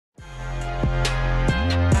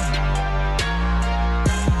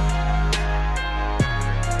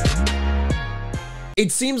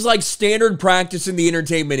It seems like standard practice in the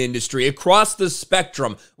entertainment industry across the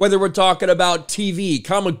spectrum, whether we're talking about TV,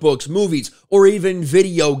 comic books, movies, or even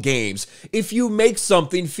video games. If you make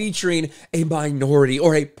something featuring a minority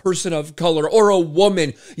or a person of color or a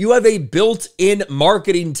woman, you have a built-in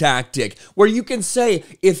marketing tactic where you can say,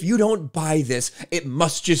 if you don't buy this, it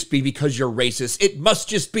must just be because you're racist. It must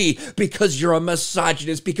just be because you're a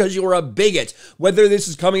misogynist, because you're a bigot. Whether this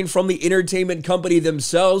is coming from the entertainment company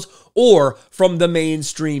themselves or from the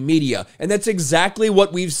mainstream media. And that's exactly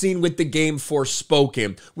what we've seen with the game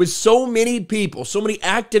Forspoken. With so many people, so many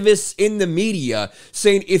activists in the media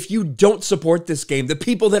saying, if you don't support this game, the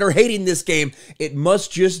people that are hating this game, it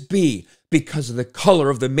must just be because of the color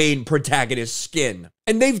of the main protagonist's skin.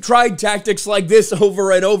 And they've tried tactics like this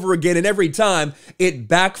over and over again, and every time it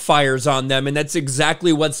backfires on them, and that's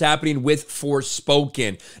exactly what's happening with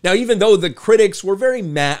Forspoken. Now, even though the critics were very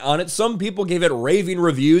mad on it, some people gave it raving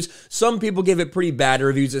reviews, some people gave it pretty bad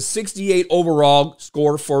reviews, a 68 overall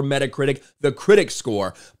score for Metacritic, the critic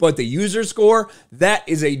score, but the user score, that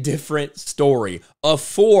is a different story. A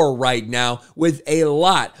 4 right now with a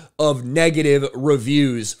lot of negative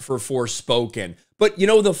reviews for Forspoken. But you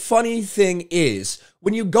know, the funny thing is,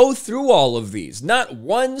 when you go through all of these, not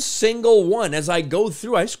one single one, as I go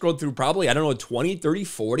through, I scrolled through probably, I don't know, 20, 30,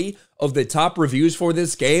 40 of the top reviews for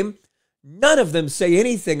this game, none of them say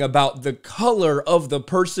anything about the color of the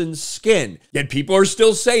person's skin. Yet people are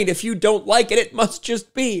still saying, if you don't like it, it must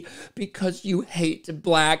just be because you hate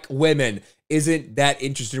black women. Isn't that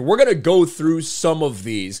interesting? We're going to go through some of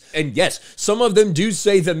these. And yes, some of them do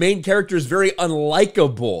say the main character is very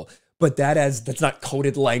unlikable. But that's not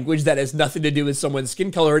coded language. That has nothing to do with someone's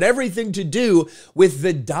skin color and everything to do with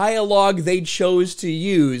the dialogue they chose to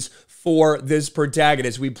use for this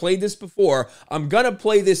protagonist. We played this before. I'm going to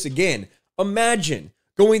play this again. Imagine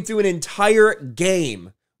going through an entire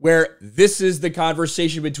game where this is the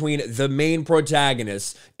conversation between the main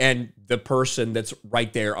protagonist and the person that's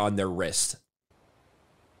right there on their wrist.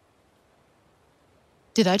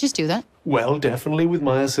 Did I just do that? Well, definitely with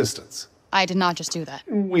my assistance. I did not just do that.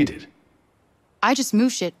 We did. I just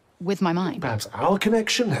moved shit with my mind. Perhaps our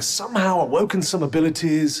connection has somehow awoken some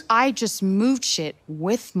abilities. I just moved shit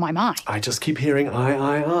with my mind. I just keep hearing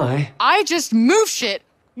I. I just moved shit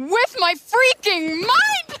with my freaking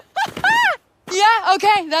mind! Yeah,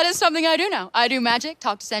 okay, that is something I do now. I do magic,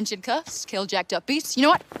 talk to sentient cuffs, kill jacked up beasts. You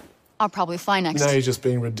know what? I'll probably fly next. Now you're just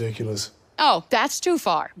being ridiculous. Oh, that's too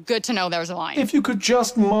far. Good to know there was a line. If you could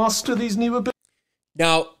just master these new abilities.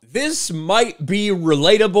 Now, this might be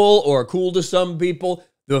relatable or cool to some people.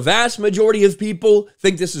 The vast majority of people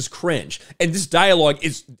think this is cringe. And this dialogue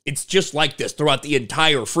it's just like this throughout the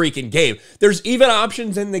entire freaking game. There's even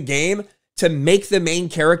options in the game to make the main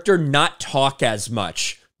character not talk as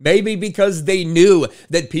much. Maybe because they knew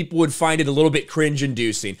that people would find it a little bit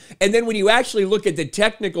cringe-inducing. And then when you actually look at the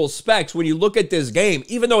technical specs, when you look at this game,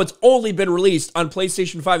 even though it's only been released on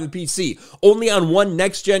PlayStation 5 and PC, only on one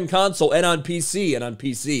next-gen console and on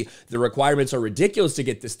PC, the requirements are ridiculous to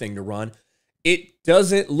get this thing to run, it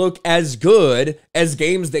doesn't look as good as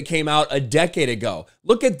games that came out a decade ago.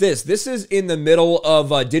 Look at this. This is in the middle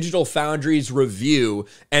of Digital Foundry's review,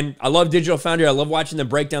 and I love Digital Foundry. I love watching them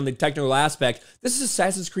break down the technical aspect. This is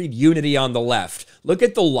Assassin's Creed Unity on the left. Look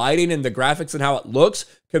at the lighting and the graphics and how it looks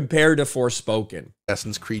compared to Forspoken.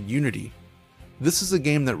 Assassin's Creed Unity. This is a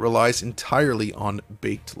game that relies entirely on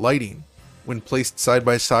baked lighting. When placed side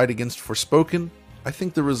by side against Forspoken, I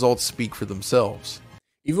think the results speak for themselves.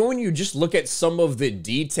 Even when you just look at some of the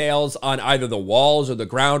details on either the walls or the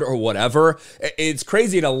ground or whatever, it's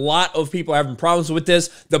crazy. And a lot of people are having problems with this.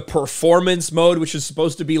 The performance mode, which is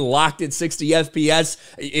supposed to be locked at 60 FPS,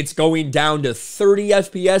 it's going down to 30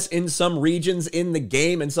 FPS in some regions in the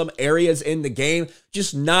game and some areas in the game.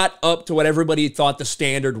 Just not up to what everybody thought the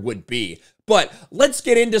standard would be. But let's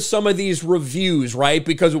get into some of these reviews, right?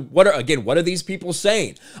 Because what are these people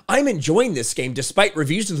saying? I'm enjoying this game despite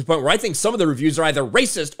reviews to the point where I think some of the reviews are either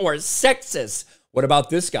racist or sexist. What about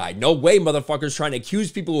this guy? No way, motherfuckers, trying to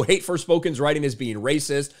accuse people who hate Forspoken's writing as being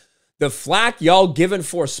racist. The flack y'all giving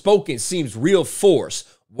Forspoken seems real forced.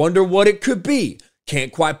 Wonder what it could be.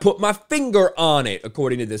 Can't quite put my finger on it,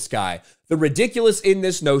 according to this guy. The ridiculous in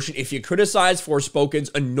this notion, if you criticize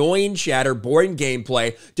Forspoken's annoying chatter, boring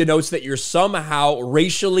gameplay, denotes that you're somehow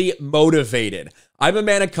racially motivated. I'm a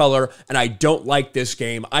man of color, and I don't like this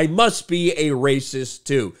game. I must be a racist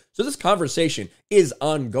too. So this conversation is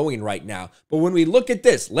ongoing right now. But when we look at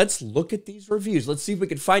this, let's look at these reviews. Let's see if we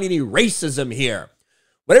can find any racism here.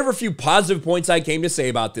 Whatever few positive points I came to say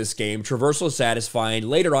about this game, traversal is satisfying,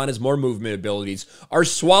 later on as more movement abilities, are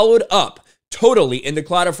swallowed up totally in the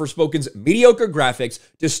cloud of Forspoken's mediocre graphics,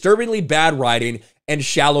 disturbingly bad writing, and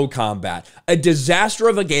shallow combat. A disaster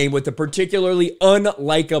of a game with a particularly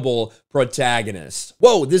unlikable protagonist.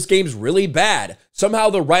 Whoa, this game's really bad. Somehow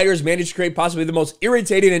the writers managed to create possibly the most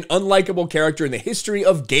irritating and unlikable character in the history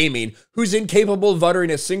of gaming, who's incapable of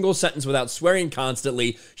uttering a single sentence without swearing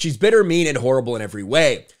constantly. She's bitter, mean, and horrible in every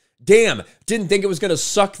way. Damn, didn't think it was gonna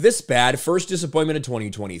suck this bad. First disappointment of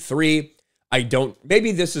 2023.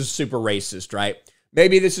 Maybe this is super racist, right?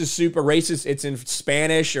 Maybe this is super racist. It's in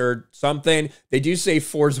Spanish or something. They do say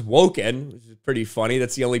Forspoken, which is pretty funny.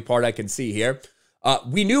 That's the only part I can see here.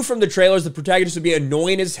 We knew from the trailers the protagonist would be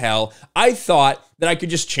annoying as hell. I thought that I could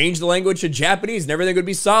just change the language to Japanese and everything would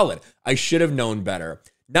be solid. I should have known better.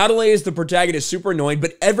 Not only is the protagonist super annoying,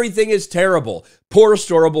 but everything is terrible. Poor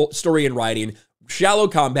story and writing, shallow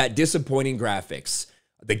combat, disappointing graphics.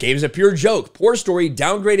 The game's a pure joke. Poor story,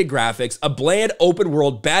 downgraded graphics, a bland open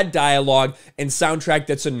world, bad dialogue, and soundtrack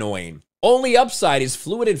that's annoying. Only upside is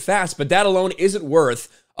fluid and fast, but that alone isn't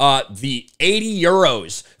worth the 80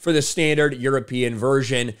 euros for the standard European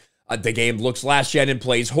version. The game looks last gen and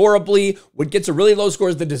plays horribly. What gets a really low score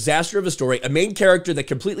is the disaster of a story, a main character that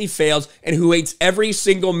completely fails and who hates every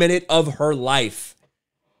single minute of her life.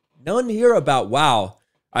 None here about, wow,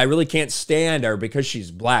 I really can't stand her because she's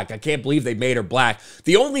black. I can't believe they made her black.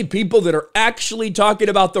 The only people that are actually talking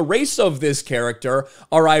about the race of this character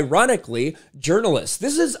are, ironically, journalists.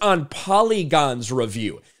 This is on Polygon's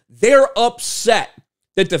review. They're upset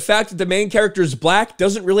that the fact that the main character is black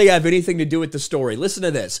doesn't really have anything to do with the story. Listen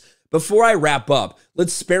to this. Before I wrap up,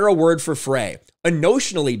 let's spare a word for Frey, a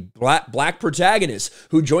notionally black protagonist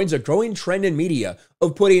who joins a growing trend in media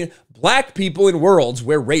of putting black people in worlds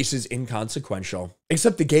where race is inconsequential.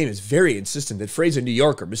 Except the game is very insistent that Frey's a New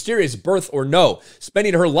Yorker, mysterious birth or no,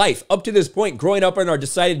 spending her life up to this point growing up in our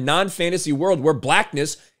decided non-fantasy world where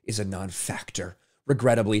blackness is a non-factor.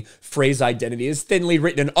 Regrettably, Frey's identity is thinly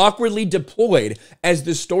written and awkwardly deployed as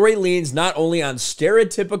the story leans not only on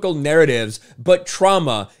stereotypical narratives, but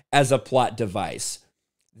trauma as a plot device.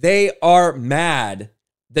 They are mad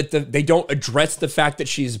that they don't address the fact that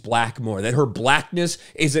she's black more, that her blackness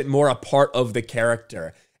isn't more a part of the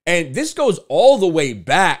character. And this goes all the way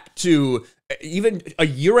back to even a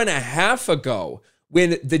year and a half ago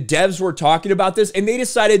when the devs were talking about this, and they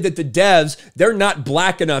decided that the devs, they're not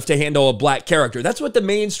black enough to handle a black character. That's what the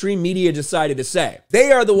mainstream media decided to say. They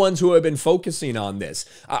are the ones who have been focusing on this.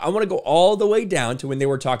 I want to go all the way down to when they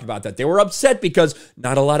were talking about that. They were upset because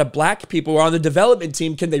not a lot of black people were on the development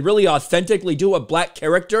team. Can they really authentically do a black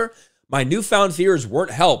character? My newfound fears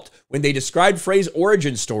weren't helped when they described Frey's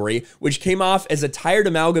origin story, which came off as a tired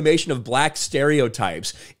amalgamation of black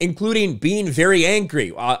stereotypes, including being very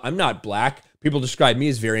angry. I'm not black. People describe me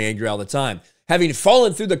as very angry all the time. Having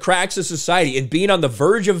fallen through the cracks of society and being on the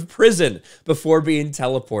verge of prison before being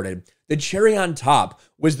teleported. The cherry on top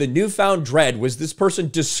was the newfound dread was this person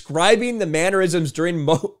describing the mannerisms during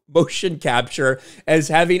motion capture as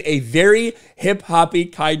having a very hip-hoppy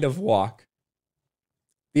kind of walk.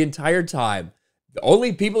 The entire time, the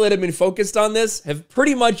only people that have been focused on this have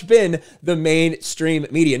pretty much been the mainstream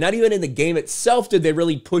media. Not even in the game itself did they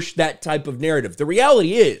really push that type of narrative. The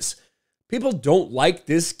reality is, people don't like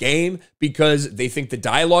this game because they think the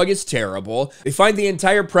dialogue is terrible. They find the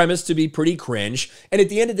entire premise to be pretty cringe. And at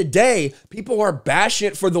the end of the day, people are bashing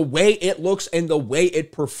it for the way it looks and the way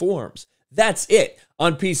it performs. That's it.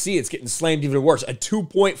 On PC, it's getting slammed even worse. A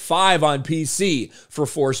 2.5 on PC for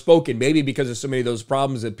Forspoken, maybe because of so many of those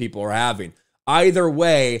problems that people are having. Either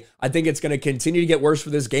way, I think it's going to continue to get worse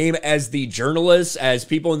for this game as the journalists, as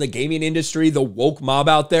people in the gaming industry, the woke mob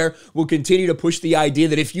out there will continue to push the idea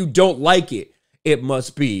that if you don't like it, it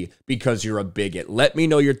must be because you're a bigot. Let me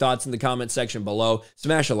know your thoughts in the comment section below.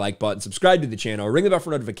 Smash a like button, subscribe to the channel, ring the bell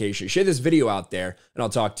for notifications, share this video out there, and I'll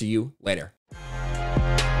talk to you later.